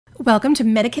Welcome to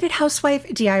Medicated Housewife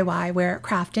DIY, where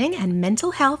crafting and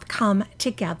mental health come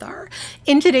together.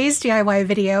 In today's DIY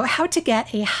video, how to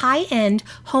get a high-end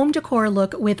home decor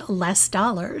look with less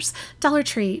dollars, Dollar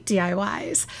Tree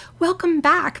DIYs. Welcome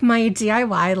back, my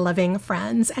DIY loving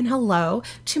friends, and hello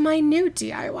to my new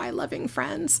DIY loving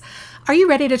friends. Are you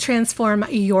ready to transform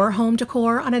your home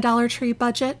decor on a Dollar Tree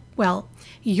budget? Well,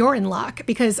 you're in luck,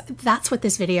 because that's what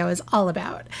this video is all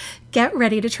about. Get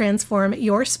ready to transform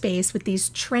your space with these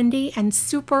trendy and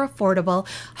super affordable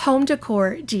home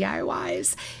decor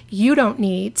DIYs. You don't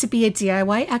need to be a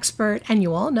DIY expert, and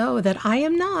you all know that I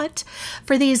am not,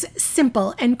 for these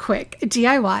simple and quick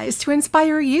DIYs to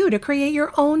inspire you to create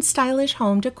your own stylish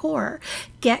home decor.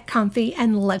 Get comfy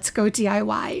and let's go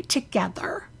DIY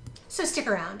together. So stick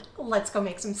around, let's go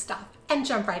make some stuff and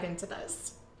jump right into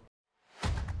this.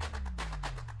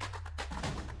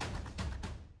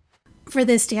 For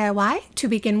this DIY, to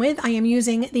begin with, I am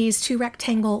using these 2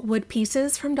 rectangle wood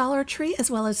pieces from Dollar Tree,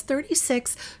 as well as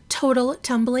 36 total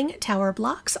tumbling tower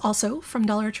blocks, also from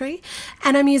Dollar Tree.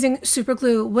 And I'm using super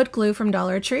glue, wood glue from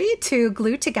Dollar Tree to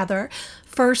glue together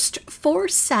first 4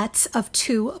 sets of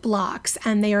 2 blocks,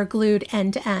 and they are glued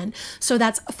end to end. So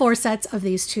that's 4 sets of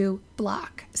these 2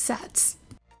 block sets.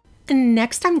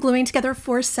 Next, I'm gluing together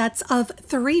 4 sets of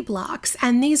 3 blocks,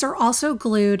 and these are also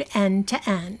glued end to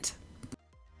end.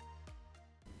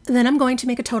 Then I'm going to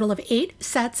make a total of 8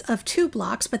 sets of 2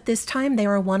 blocks, but this time they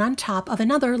are one on top of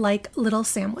another like little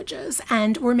sandwiches,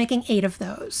 and we're making 8 of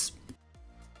those.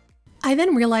 I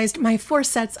then realized my 4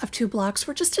 sets of 2 blocks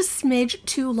were just a smidge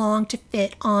too long to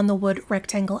fit on the wood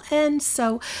rectangle end,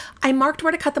 so I marked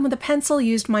where to cut them with a pencil,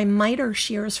 used my miter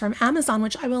shears from Amazon,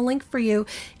 which I will link for you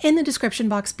in the description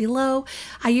box below.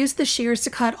 I used the shears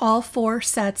to cut all 4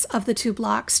 sets of the 2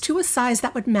 blocks to a size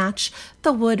that would match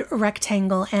the wood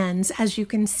rectangle ends, as you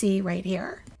can see right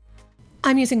here.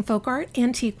 I'm using Faux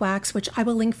antique wax, which I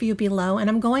will link for you below, and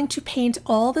I'm going to paint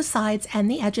all the sides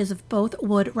and the edges of both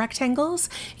wood rectangles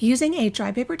using a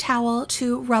dry paper towel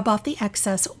to rub off the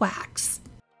excess wax.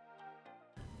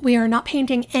 We are not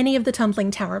painting any of the tumbling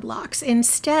tower blocks.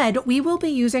 Instead, we will be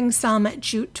using some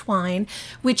jute twine,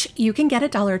 which you can get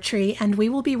at Dollar Tree, and we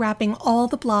will be wrapping all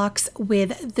the blocks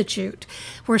with the jute.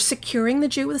 We're securing the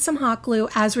jute with some hot glue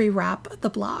as we wrap the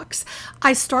blocks.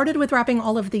 I started with wrapping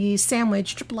all of the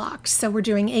sandwiched blocks, so we're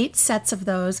doing 8 sets of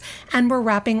those, and we're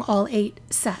wrapping all 8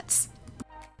 sets.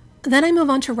 Then I move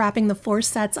on to wrapping the 4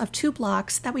 sets of 2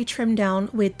 blocks that we trimmed down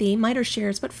with the miter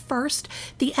shears, but first,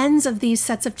 the ends of these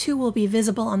sets of 2 will be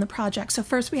visible on the project. So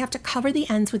first we have to cover the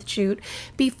ends with jute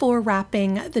before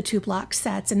wrapping the 2 block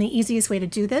sets, and the easiest way to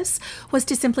do this was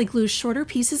to simply glue shorter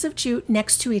pieces of jute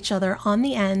next to each other on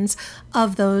the ends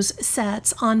of those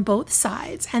sets on both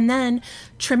sides, and then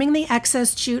trimming the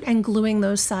excess jute and gluing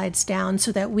those sides down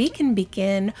so that we can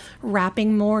begin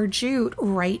wrapping more jute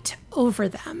right over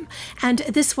them. And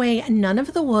this way, none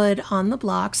of the wood on the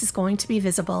blocks is going to be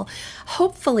visible.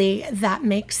 Hopefully that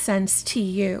makes sense to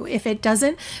you. If it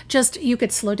doesn't, just you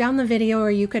could slow down the video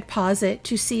or you could pause it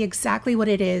to see exactly what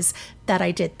it is that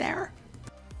I did there.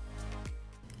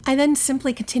 I then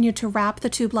simply continue to wrap the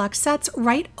 2 block sets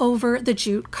right over the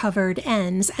jute covered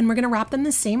ends, and we're going to wrap them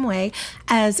the same way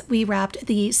as we wrapped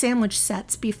the sandwich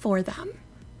sets before them.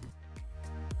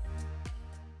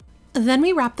 Then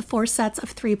we wrap the 4 sets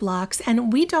of 3 blocks,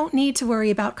 and we don't need to worry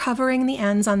about covering the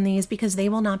ends on these because they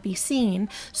will not be seen,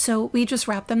 so we just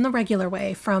wrap them the regular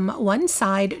way from one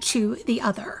side to the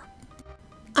other.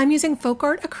 I'm using Faux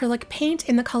acrylic paint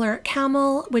in the color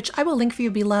Camel, which I will link for you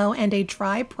below, and a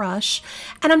dry brush,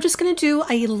 and I'm just going to do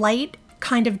a light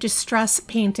kind of distress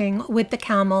painting with the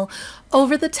Camel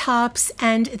over the tops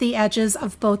and the edges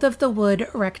of both of the wood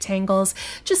rectangles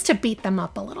just to beat them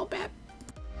up a little bit.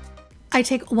 I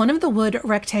take one of the wood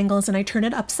rectangles and I turn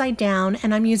it upside down,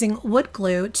 and I'm using wood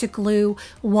glue to glue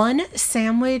 1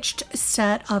 sandwiched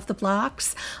set of the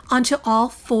blocks onto all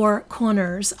 4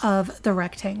 corners of the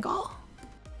rectangle.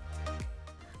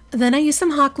 Then I use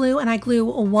some hot glue and I glue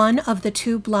one of the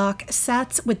 2 block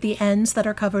sets with the ends that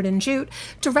are covered in jute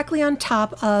directly on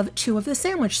top of 2 of the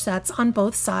sandwich sets on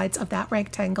both sides of that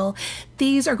rectangle.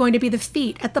 These are going to be the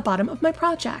feet at the bottom of my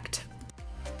project.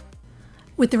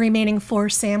 With the remaining 4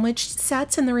 sandwiched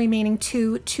sets and the remaining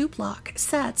 2 block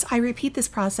sets, I repeat this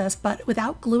process, but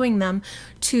without gluing them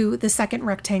to the second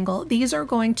rectangle. These are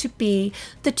going to be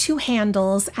the 2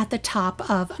 handles at the top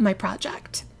of my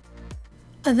project.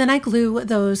 And then I glue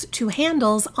those 2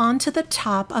 handles onto the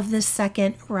top of the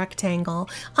second rectangle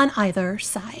on either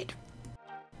side.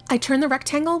 I turn the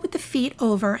rectangle with the feet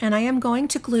over, and I am going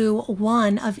to glue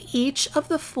one of each of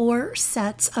the 4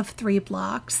 sets of 3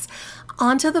 blocks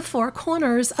onto the four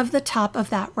corners of the top of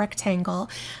that rectangle.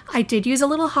 I did use a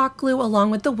little hot glue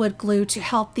along with the wood glue to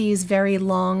help these very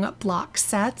long block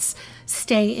sets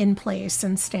stay in place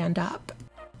and stand up.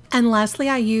 And lastly,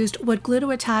 I used wood glue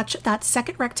to attach that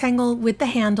second rectangle with the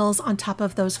handles on top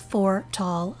of those four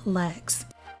tall legs.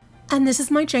 And this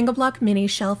is my Jenga block mini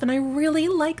shelf, and I really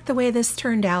like the way this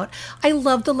turned out. I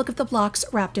love the look of the blocks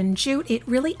wrapped in jute. It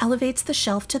really elevates the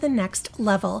shelf to the next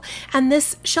level. And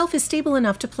this shelf is stable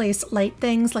enough to place light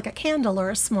things like a candle or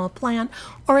a small plant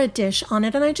or a dish on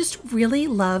it, and I just really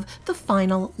love the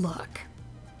final look.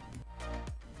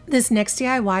 This next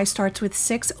DIY starts with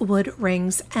 6 wood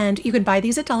rings, and you can buy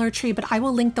these at Dollar Tree, but I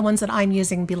will link the ones that I'm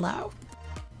using below.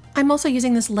 I'm also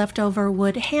using this leftover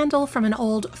wood handle from an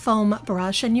old foam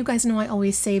brush, and you guys know I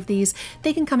always save these.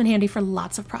 They can come in handy for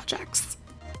lots of projects.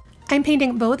 I'm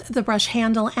painting both the brush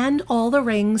handle and all the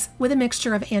rings with a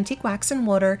mixture of antique wax and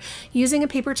water, using a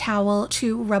paper towel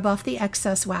to rub off the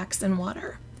excess wax and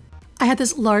water. I had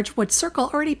this large wood circle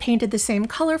already painted the same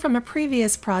color from a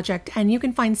previous project, and you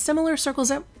can find similar circles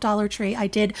at Dollar Tree. I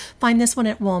did find this one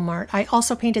at Walmart. I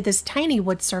also painted this tiny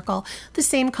wood circle the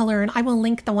same color, and I will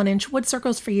link the 1-inch wood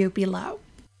circles for you below.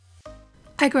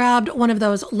 I grabbed one of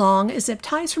those long zip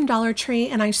ties from Dollar Tree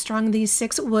and I strung these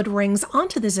 6 wood rings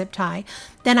onto the zip tie.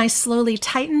 Then I slowly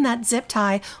tightened that zip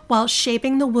tie while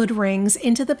shaping the wood rings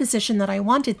into the position that I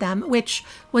wanted them, which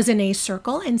was in a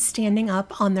circle and standing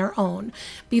up on their own.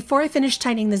 Before I finished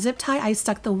tightening the zip tie, I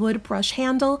stuck the wood brush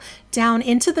handle down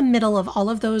into the middle of all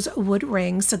of those wood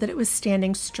rings so that it was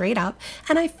standing straight up,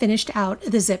 and I finished out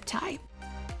the zip tie.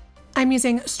 I'm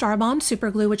using Starbond super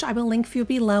glue, which I will link for you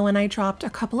below, and I dropped a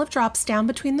couple of drops down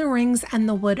between the rings and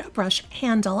the wood brush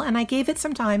handle, and I gave it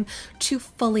some time to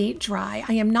fully dry.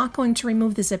 I am not going to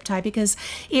remove the zip tie because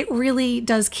it really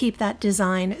does keep that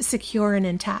design secure and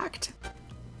intact.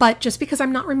 But just because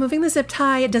I'm not removing the zip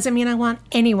tie, it doesn't mean I want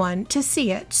anyone to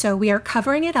see it. So we are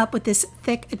covering it up with this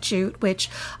thick jute,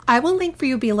 which I will link for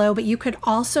you below, but you could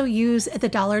also use the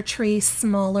Dollar Tree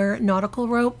smaller nautical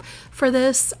rope for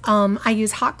this. I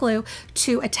use hot glue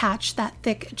to attach that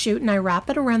thick jute, and I wrap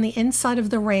it around the inside of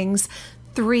the rings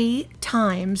 3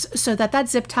 times so that that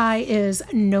zip tie is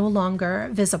no longer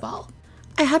visible.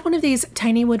 I had one of these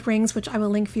tiny wood rings, which I will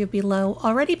link for you below,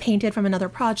 already painted from another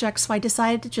project, so I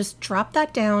decided to just drop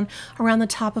that down around the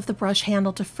top of the brush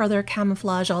handle to further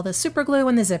camouflage all the super glue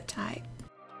and the zip tie.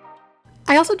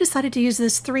 I also decided to use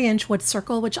this 3-inch wood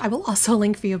circle, which I will also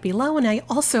link for you below, and I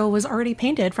also was already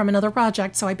painted from another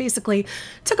project, so I basically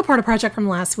took apart a project from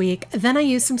last week. Then I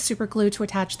used some super glue to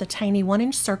attach the tiny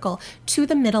 1-inch circle to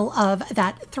the middle of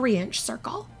that 3-inch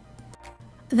circle.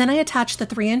 Then I attached the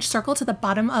 3-inch circle to the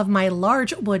bottom of my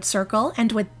large wood circle,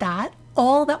 and with that,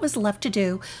 all that was left to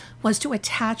do was to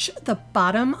attach the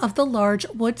bottom of the large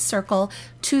wood circle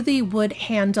to the wood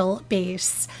handle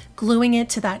base, gluing it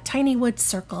to that tiny wood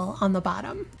circle on the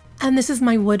bottom. And this is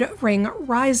my wood ring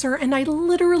riser, and I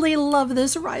literally love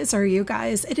this riser, you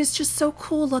guys. It is just so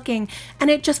cool looking, and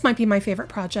it just might be my favorite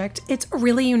project. It's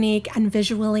really unique and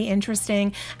visually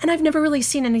interesting, and I've never really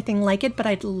seen anything like it, but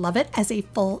I'd love it as a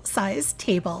full-size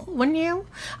table, wouldn't you?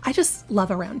 I just love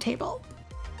a round table.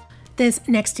 This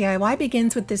next DIY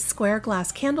begins with this square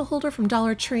glass candle holder from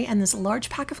Dollar Tree and this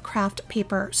large pack of craft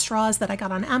paper straws that I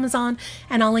got on Amazon,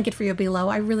 and I'll link it for you below.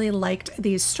 I really liked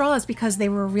these straws because they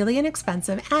were really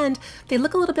inexpensive and they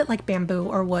look a little bit like bamboo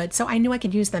or wood, so I knew I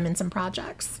could use them in some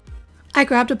projects. I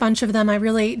grabbed a bunch of them. I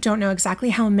really don't know exactly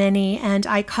how many, and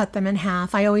I cut them in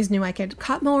half. I always knew I could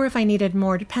cut more if I needed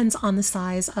more. Depends on the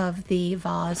size of the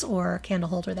vase or candle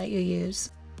holder that you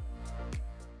use.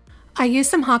 I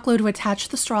used some hot glue to attach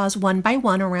the straws one by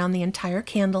one around the entire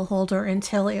candle holder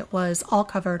until it was all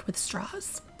covered with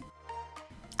straws.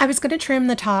 I was going to trim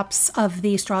the tops of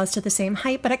the straws to the same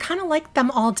height, but I kind of like them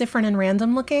all different and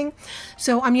random looking.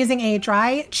 So I'm using a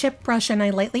dry chip brush and I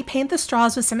lightly paint the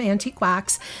straws with some antique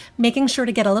wax, making sure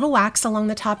to get a little wax along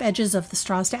the top edges of the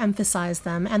straws to emphasize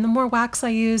them. And the more wax I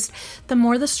used, the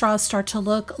more the straws start to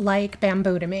look like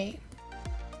bamboo to me.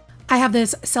 I have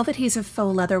this self-adhesive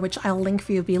faux leather, which I'll link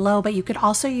for you below, but you could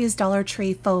also use Dollar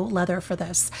Tree faux leather for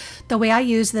this. The way I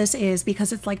use this is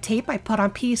because it's like tape, I put a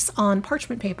piece on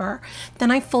parchment paper,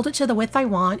 then I fold it to the width I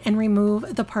want and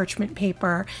remove the parchment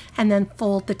paper, and then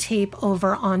fold the tape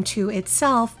over onto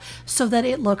itself so that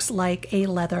it looks like a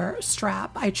leather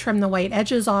strap. I trim the white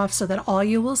edges off so that all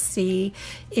you will see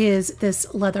is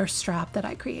this leather strap that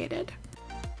I created.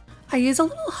 I use a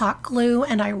little hot glue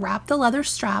and I wrap the leather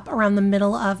strap around the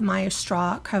middle of my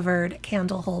straw-covered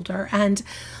candle holder, and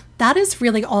that is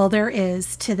really all there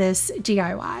is to this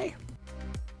DIY.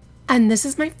 And this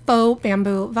is my faux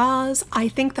bamboo vase. I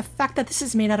think the fact that this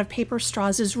is made out of paper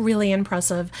straws is really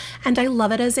impressive, and I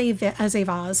love it as a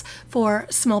vase for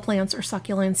small plants or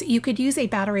succulents. You could use a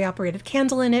battery-operated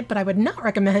candle in it, but I would not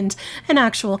recommend an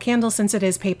actual candle since it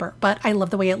is paper, but I love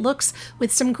the way it looks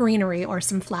with some greenery or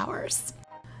some flowers.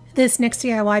 This next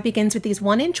DIY begins with these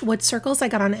 1-inch wood circles I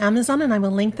got on Amazon, and I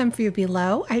will link them for you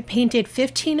below. I painted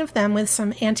 15 of them with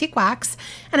some antique wax,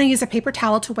 and I use a paper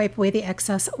towel to wipe away the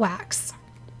excess wax.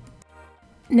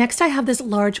 Next, I have this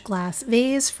large glass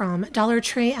vase from Dollar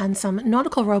Tree and some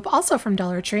nautical rope also from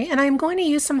Dollar Tree, and I'm going to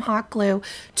use some hot glue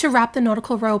to wrap the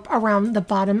nautical rope around the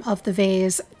bottom of the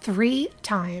vase 3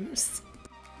 times.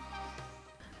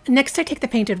 Next, I take the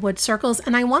painted wood circles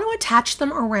and I want to attach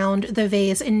them around the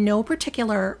vase in no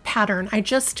particular pattern. I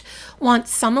just want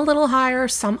some a little higher,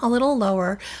 some a little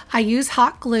lower. I use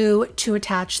hot glue to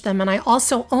attach them, and I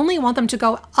also only want them to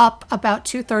go up about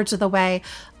 2/3 of the way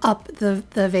up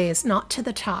the vase, not to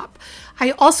the top.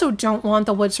 I also don't want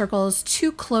the wood circles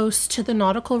too close to the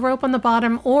nautical rope on the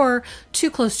bottom or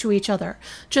too close to each other.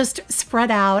 Just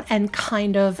spread out and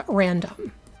kind of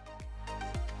random.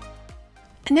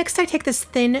 Next, I take this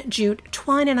thin jute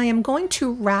twine and I am going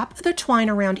to wrap the twine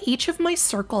around each of my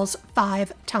circles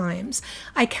 5 times.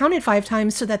 I counted 5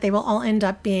 times so that they will all end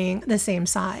up being the same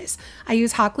size. I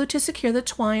use hot glue to secure the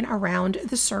twine around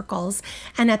the circles,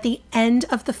 and at the end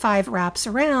of the 5 wraps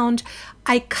around,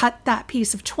 I cut that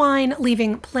piece of twine,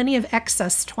 leaving plenty of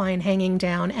excess twine hanging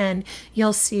down, and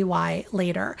you'll see why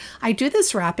later. I do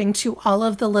this wrapping to all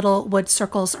of the little wood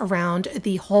circles around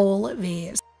the whole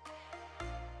vase.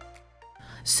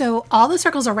 So all the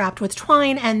circles are wrapped with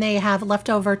twine and they have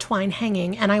leftover twine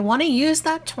hanging, and I want to use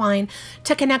that twine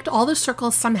to connect all the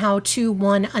circles somehow to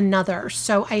one another.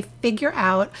 So I figure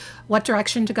out what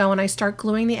direction to go and I start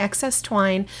gluing the excess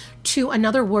twine to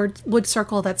another wood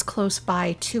circle that's close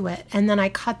by to it, and then I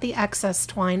cut the excess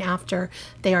twine after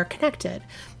they are connected.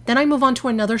 Then I move on to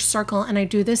another circle and I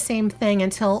do the same thing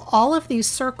until all of these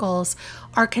circles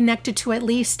are connected to at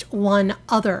least one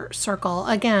other circle.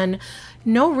 Again,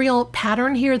 no real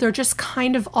pattern here, they're just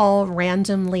kind of all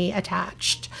randomly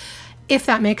attached, if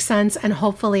that makes sense, and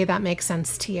hopefully that makes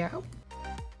sense to you.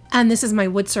 And this is my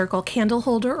wood circle candle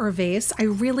holder or vase. I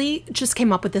really just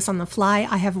came up with this on the fly.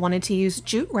 I have wanted to use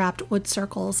jute wrapped wood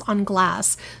circles on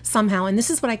glass somehow, and this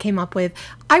is what I came up with.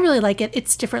 I really like it.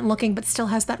 It's different looking, but still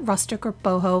has that rustic or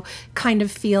boho kind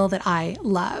of feel that I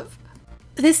love.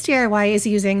 This DIY is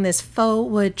using this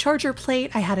faux wood charger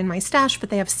plate I had in my stash, but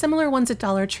they have similar ones at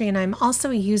Dollar Tree, and I'm also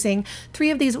using 3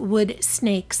 of these wood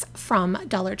snakes from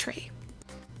Dollar Tree.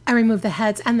 I remove the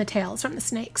heads and the tails from the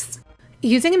snakes.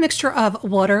 Using a mixture of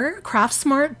water, Craft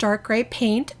Smart dark gray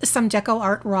paint, some Deco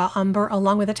Art raw umber,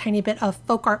 along with a tiny bit of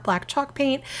Folk Art black chalk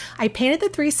paint, I painted the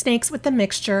 3 snakes with the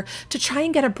mixture to try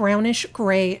and get a brownish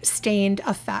gray stained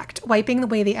effect, wiping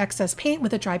away the excess paint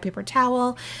with a dry paper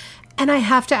towel. And I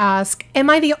have to ask, am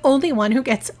I the only one who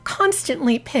gets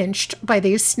constantly pinched by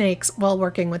these snakes while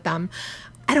working with them?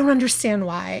 I don't understand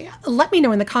why. Let me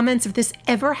know in the comments if this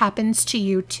ever happens to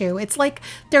you too. It's like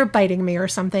they're biting me or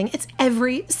something. It's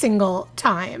every single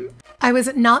time. I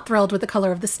was not thrilled with the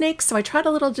color of the snakes, so I tried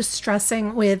a little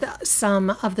distressing with some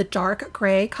of the dark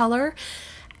gray color.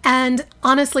 And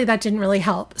honestly, that didn't really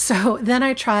help. So then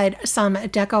I tried some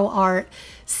Deco Art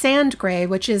sand gray,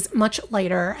 which is much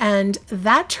lighter, and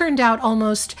that turned out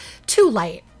almost too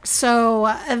light.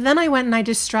 So then I went and I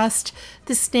distressed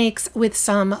the snakes with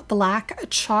some black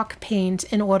chalk paint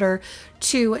in order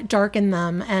to darken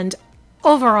them. And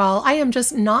overall, I am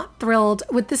just not thrilled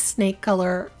with the snake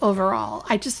color overall.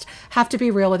 I just have to be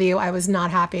real with you. I was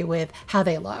not happy with how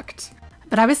they looked.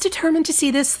 But I was determined to see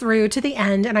this through to the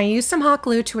end, and I used some hot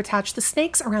glue to attach the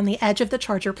snakes around the edge of the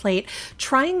charger plate,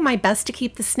 trying my best to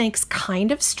keep the snakes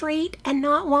kind of straight and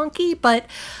not wonky, but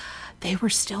they were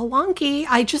still wonky.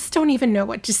 I just don't even know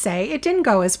what to say. It didn't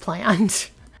go as planned.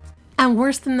 And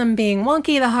worse than them being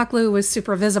wonky, the hot glue was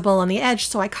super visible on the edge,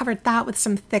 so I covered that with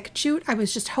some thick jute. I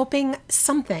was just hoping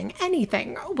something,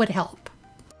 anything, would help.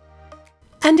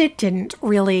 And it didn't,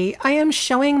 really. I am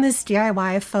showing this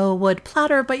DIY faux wood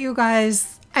platter, but you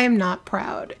guys, I am not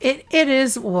proud. It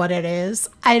is what it is.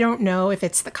 I don't know if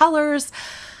it's the colors.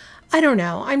 I don't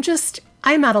know.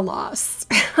 I'm at a loss.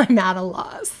 I'm at a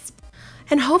loss.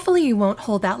 And hopefully you won't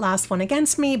hold that last one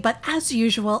against me, but as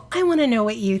usual, I want to know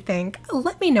what you think.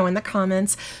 Let me know in the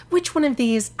comments which one of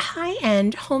these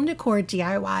high-end home decor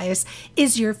DIYs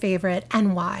is your favorite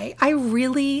and why. I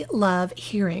really love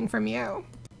hearing from you.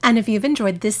 And if you've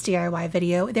enjoyed this DIY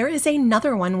video, there is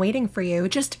another one waiting for you.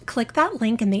 Just click that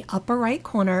link in the upper right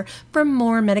corner for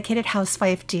more Medicated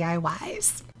Housewife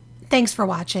DIYs. Thanks for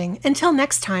watching. Until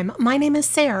next time, my name is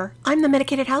Sarah. I'm the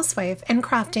Medicated Housewife, and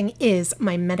crafting is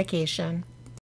my medication.